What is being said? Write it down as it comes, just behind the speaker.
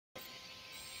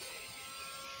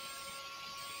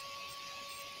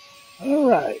All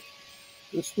right,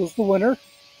 this was the winner,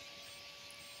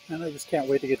 and I just can't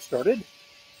wait to get started.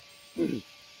 The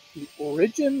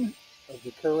origin of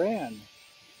the Quran,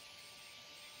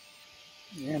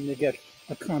 and they get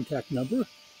a contact number.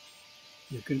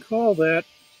 You can call that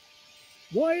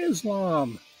Why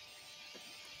Islam?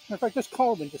 In fact, just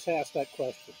call them and just ask that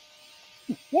question.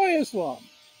 Why Islam?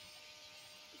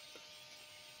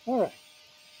 All right.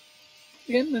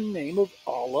 In the name of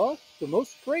Allah, the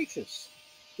most gracious,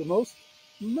 the most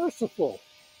merciful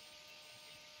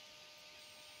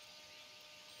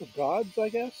of gods, I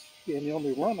guess, being the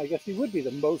only one, I guess he would be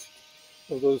the most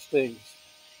of those things.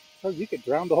 Oh, you could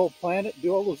drown the whole planet and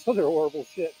do all those other horrible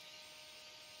shit.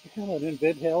 Hell, and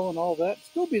invent hell and all that.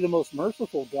 Still be the most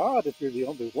merciful God if you're the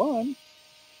only one.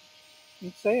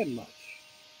 Ain't saying much.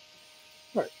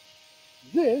 All right.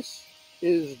 This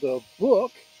is the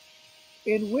book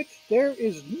in which there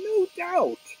is no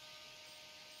doubt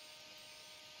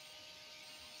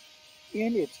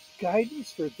in its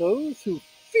guidance for those who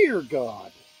fear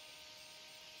God.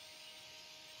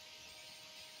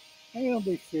 I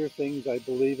only fear things I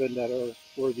believe in that are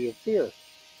worthy of fear.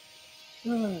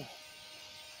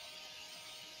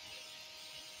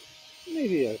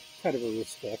 Maybe a kind of a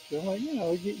respect. I'm like,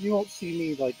 you won't see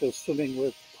me like go swimming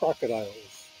with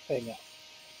crocodiles, hang out,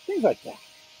 things like that.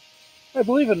 I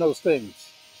believe in those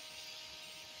things,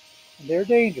 and they're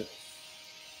dangerous.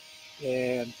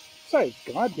 And besides,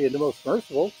 God being the most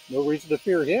merciful, no reason to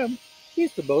fear Him.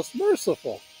 He's the most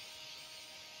merciful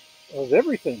of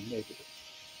everything, maybe.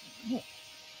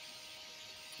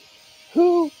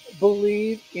 Who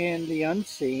believe in the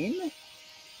unseen,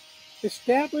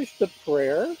 establish the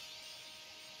prayer,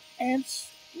 and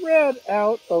spread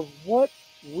out of what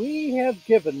we have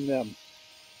given them,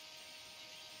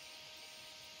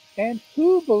 and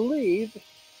who believe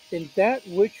in that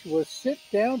which was sent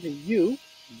down to you,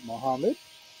 Muhammad,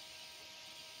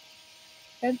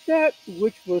 and that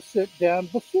which was sent down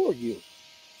before you,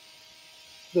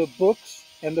 the books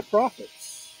and the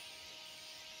prophets,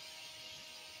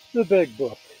 the big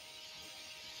book,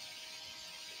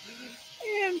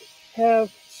 and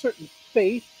have certain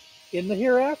faith in the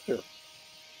hereafter.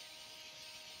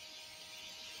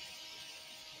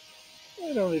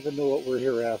 I don't even know what we're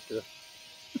hereafter,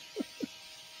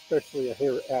 especially a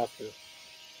hereafter.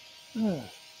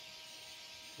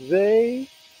 They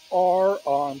are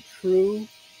on true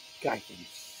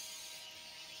guidance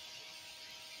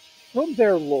from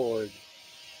their Lord,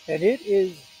 and it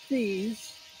is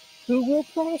these who will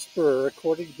prosper,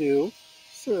 according to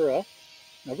Surah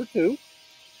number 2,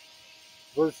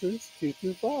 verses 2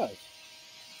 through 5.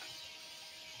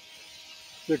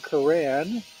 The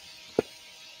Quran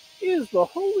is the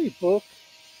holy book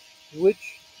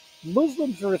which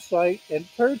Muslims recite and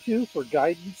turn to for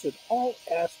guidance in all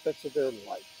aspects of their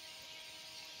life.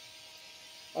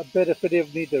 I bet if any of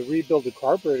them need to rebuild the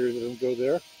carburetor, they don't go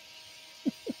there.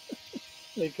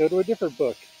 They go to a different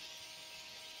book.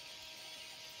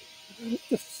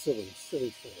 Just silly.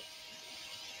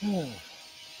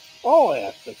 All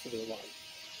aspects of their life.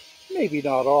 Maybe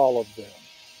not all of them.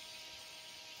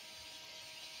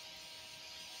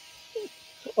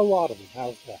 A lot of them.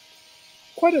 How's that?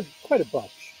 Quite a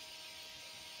bunch.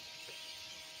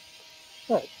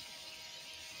 All right.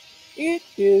 It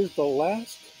is the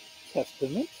last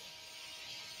testament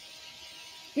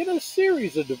in a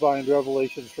series of divine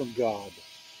revelations from God.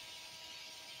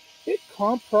 It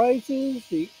comprises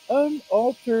the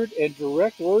unaltered and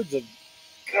direct words of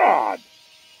God,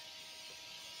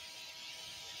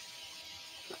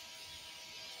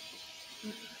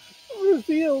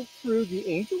 revealed through the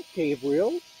angel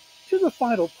Gabriel to the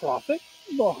final prophet,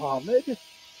 Muhammad.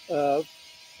 Uh,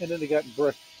 and then they got in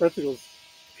parentheses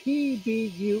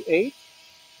PBUH,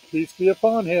 peace be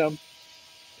upon him.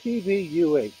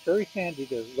 PBUH. Very handy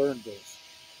to learn those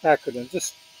acronyms.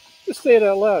 Just say it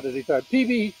out loud anytime.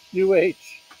 PBUH.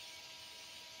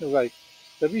 Like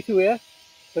W2F?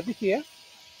 WTF?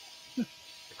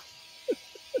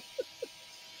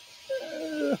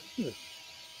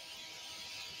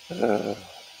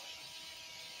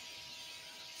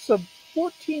 Some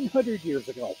 1,400 years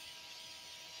ago,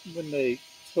 when they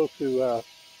spoke to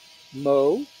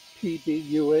Mo,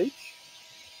 PBUH,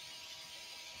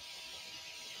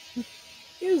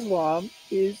 Islam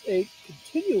is a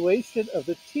continuation of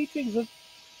the teachings of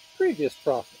previous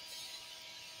prophets,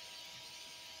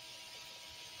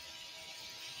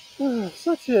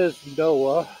 such as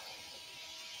Noah,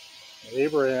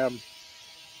 Abraham,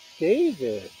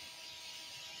 David,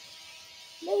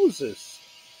 Moses,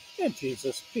 and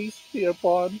Jesus, peace be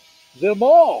upon them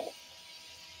all.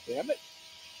 Damn it.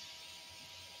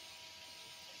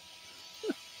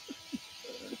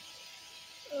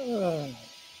 This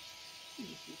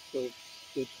is so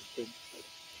interesting.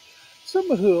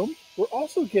 Some of whom were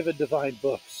also given divine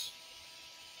books.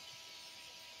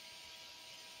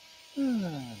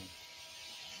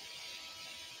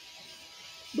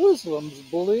 Muslims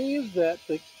believe that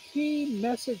the key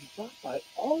message brought by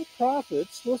all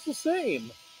prophets was the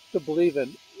same: to believe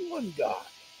in one God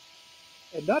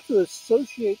and not to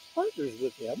associate partners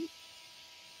with him,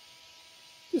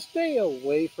 to stay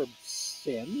away from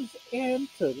sins, and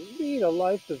to lead a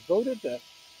life devoted to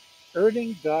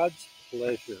earning God's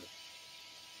pleasure.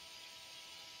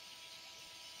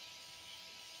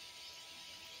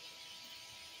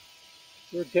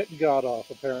 We're getting God off,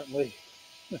 apparently.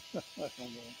 I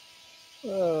don't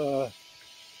know.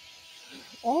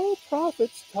 All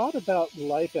prophets taught about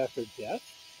life after death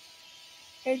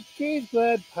and gave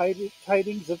glad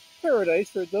tidings of paradise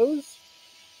for those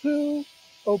who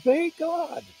obey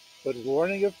God, but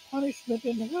warning of punishment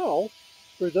in hell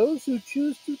for those who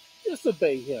choose to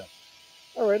disobey Him.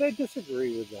 All right, I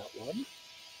disagree with that one.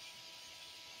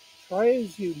 Try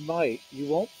as you might, you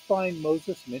won't find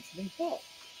Moses mentioning hell.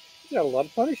 He's got a lot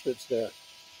of punishments there.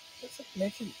 Doesn't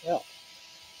mention hell.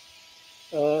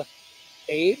 Uh,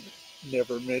 Abe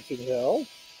never mentioned hell.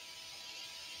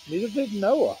 Neither did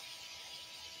Noah.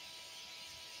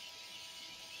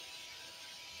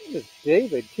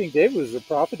 If King David was a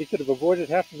prophet, he could have avoided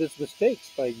half of his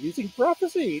mistakes by using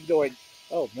prophecy, going,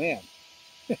 "Oh man,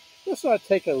 let's not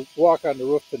take a walk on the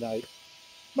roof tonight.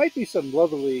 Might be some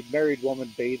lovely married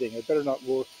woman bathing. I better not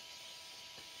look.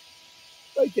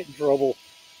 Might get in trouble.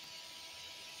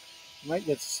 Might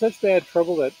get such bad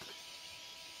trouble that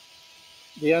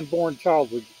the unborn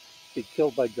child would be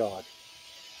killed by God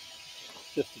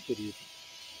just to get even.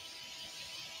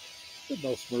 The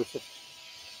most merciful."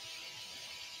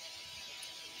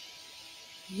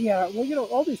 Yeah, well,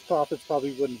 all these prophets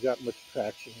probably wouldn't have gotten much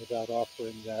traction without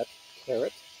offering that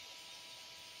carrot.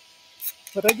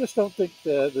 But I just don't think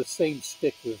the same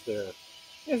stick was there.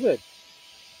 As I said,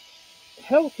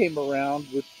 hell came around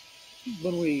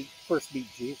when we first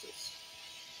meet Jesus.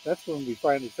 That's when we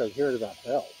finally start hearing about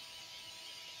hell.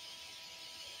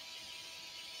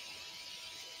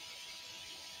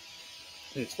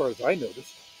 And as far as I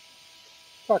noticed,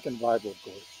 talking Bible, of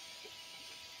course,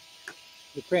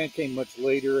 the Quran came much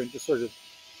later and just sort of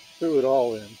threw it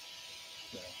all in.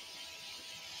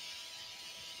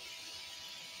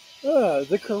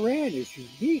 The Quran is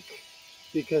unique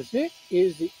because it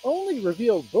is the only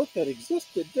revealed book that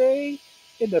exists today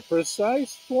in the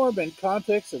precise form and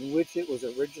context in which it was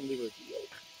originally revealed.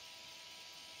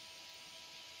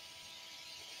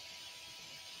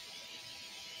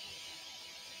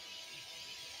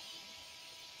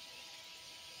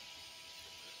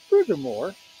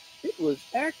 Furthermore, it was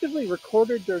actively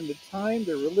recorded during the time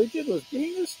the religion was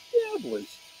being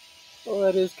established. Well,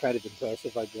 that is kind of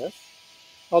impressive, I guess.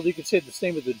 Although you could say the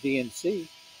same with the DNC,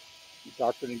 the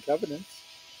Doctrine and Covenants.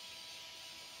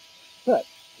 But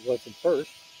it wasn't first,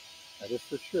 that is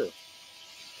for sure.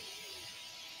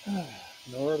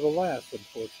 Nor the last,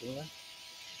 unfortunately.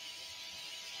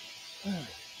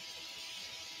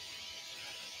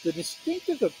 The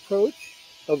distinctive approach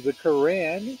of the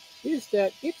Quran is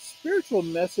that its spiritual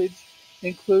message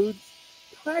includes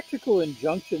practical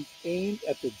injunctions aimed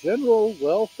at the general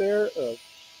welfare of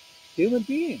human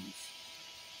beings,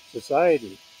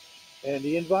 society, and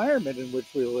the environment in which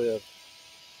we live.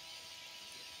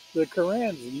 The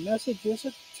Quran's message is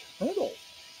eternal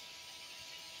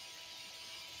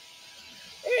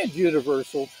and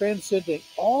universal, transcending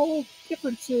all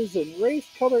differences in race,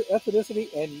 color,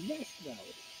 ethnicity, and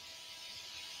nationality.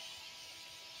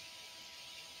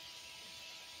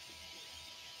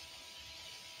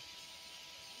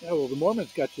 Yeah, well, the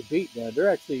Mormons got you beat, man. They're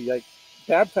actually like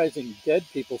baptizing dead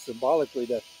people symbolically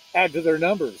to add to their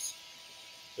numbers.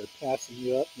 They're passing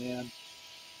you up, man.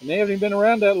 And they haven't even been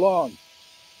around that long.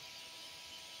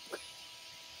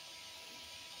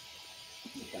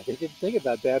 Yeah, they didn't think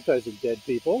about baptizing dead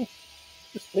people.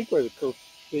 Just think where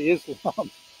the Islam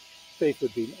faith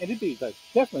would be. And it'd be like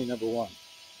definitely number one.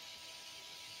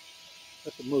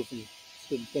 But the Muslims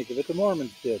didn't think of it. The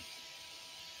Mormons did.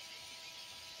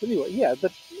 But anyway, yeah,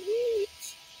 but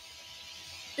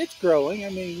it's growing. I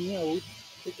mean,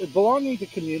 belonging to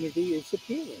community is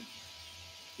appealing.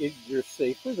 You're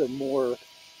safer the more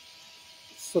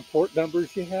support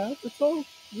numbers you have. It's all,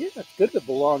 yeah, it's good to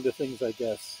belong to things, I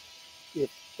guess, if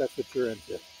that's what you're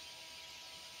into.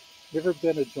 Never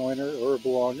been a joiner or a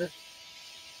belonger.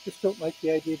 Just don't like the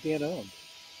idea of being owned.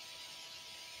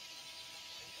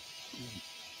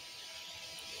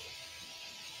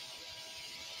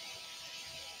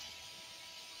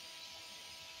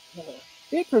 Uh,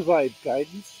 it provides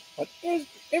guidance, on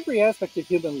every aspect of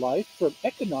human life, from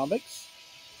economics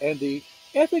and the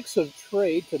ethics of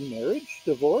trade to marriage,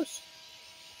 divorce,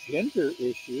 gender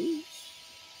issues,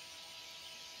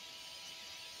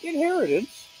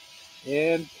 inheritance,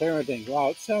 and parenting. Wow,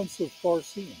 it sounds so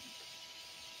far-seeing.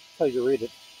 That's how you read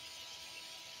it.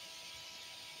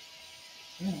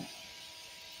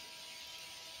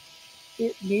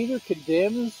 It neither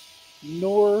condemns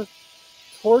nor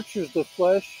tortures the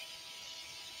flesh,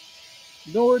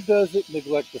 nor does it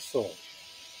neglect the soul.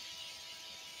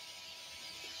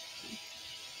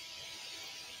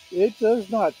 It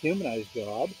does not humanize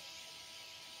God,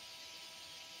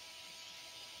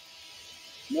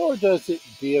 nor does it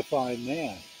deify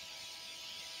man.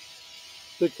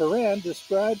 The Quran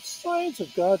describes signs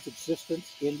of God's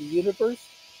existence in the universe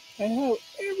and how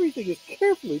everything is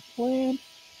carefully planned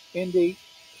in the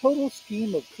total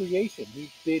scheme of creation.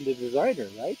 He's being the designer,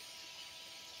 right?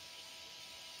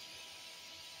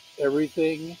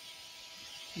 Everything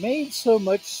made so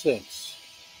much sense.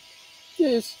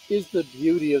 This is the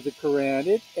beauty of the Quran.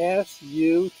 It asks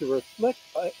you to reflect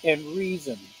and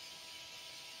reason.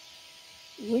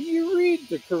 When you read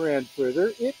the Quran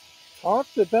further, it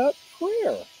talks about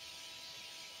prayer,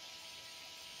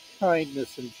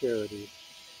 kindness, and charity.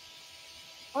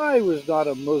 I was not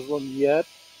a Muslim yet,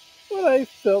 but I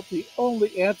felt the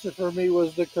only answer for me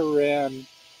was the Quran,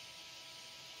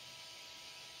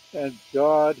 and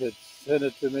God had sent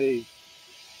it to me.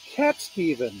 Cat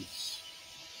Stevens.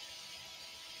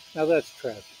 Now that's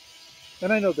tragic.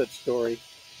 And I know that story.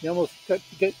 He almost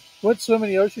went swimming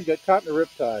in the ocean, got caught in a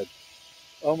riptide,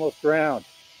 almost drowned.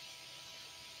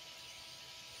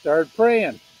 Started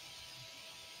praying,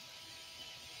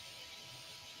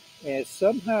 and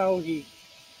somehow the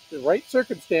right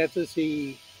circumstances,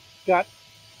 he got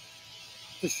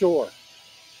to shore.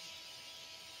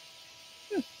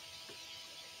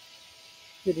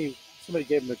 Then somebody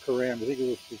gave him the Quran. I think it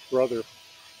was his brother,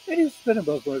 and he's been a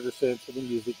Muslim ever since. And the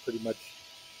music, pretty much.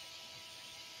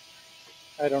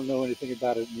 I don't know anything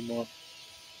about it anymore,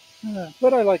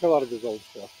 but I like a lot of his old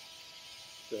stuff.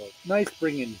 So nice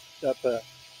bringing up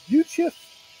Yusuf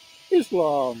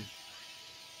Islam,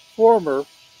 former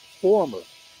former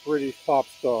British pop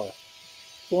star,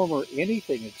 former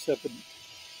anything except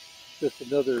just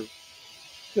another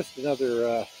just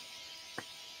another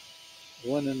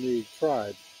one in the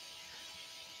tribe.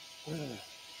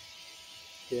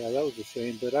 Yeah, that was a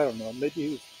shame, but I don't know.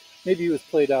 Maybe he was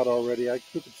played out already.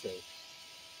 Who could say?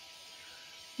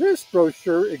 This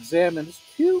brochure examines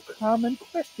two common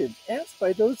questions asked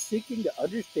by those seeking to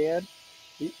understand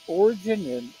the origin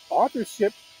and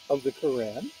authorship of the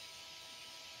Quran.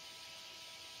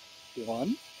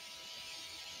 One,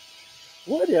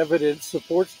 what evidence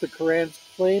supports the Quran's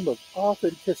claim of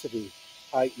authenticity,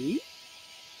 i.e.,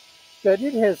 that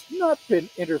it has not been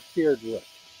interfered with?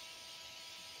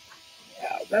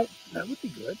 Yeah, that would be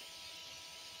good.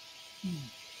 Hmm.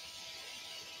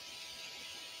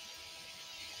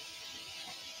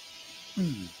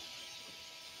 Hmm.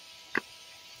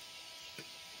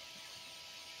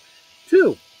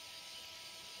 Two,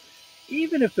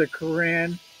 even if the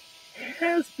Quran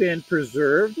has been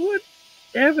preserved, what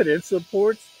evidence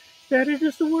supports that it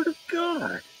is the Word of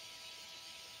God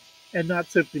and not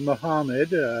simply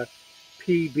Muhammad,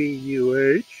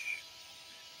 PBUH,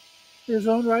 his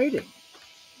own writing?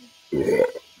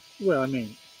 Well, I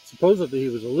mean, supposedly he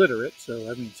was illiterate, so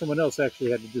I mean, someone else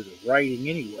actually had to do the writing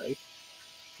anyway.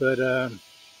 But all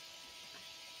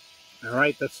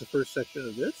right, that's the first section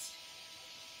of this.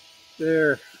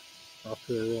 They're off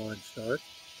to a roaring start.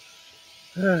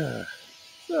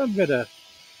 So I'm gonna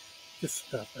just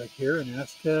stop right here and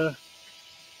ask, have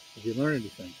you learned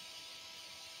anything?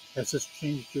 Has this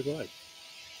changed your life?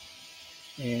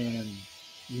 And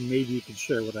maybe you can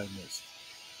share what I missed.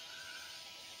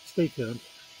 Stay tuned.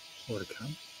 More to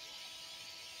come.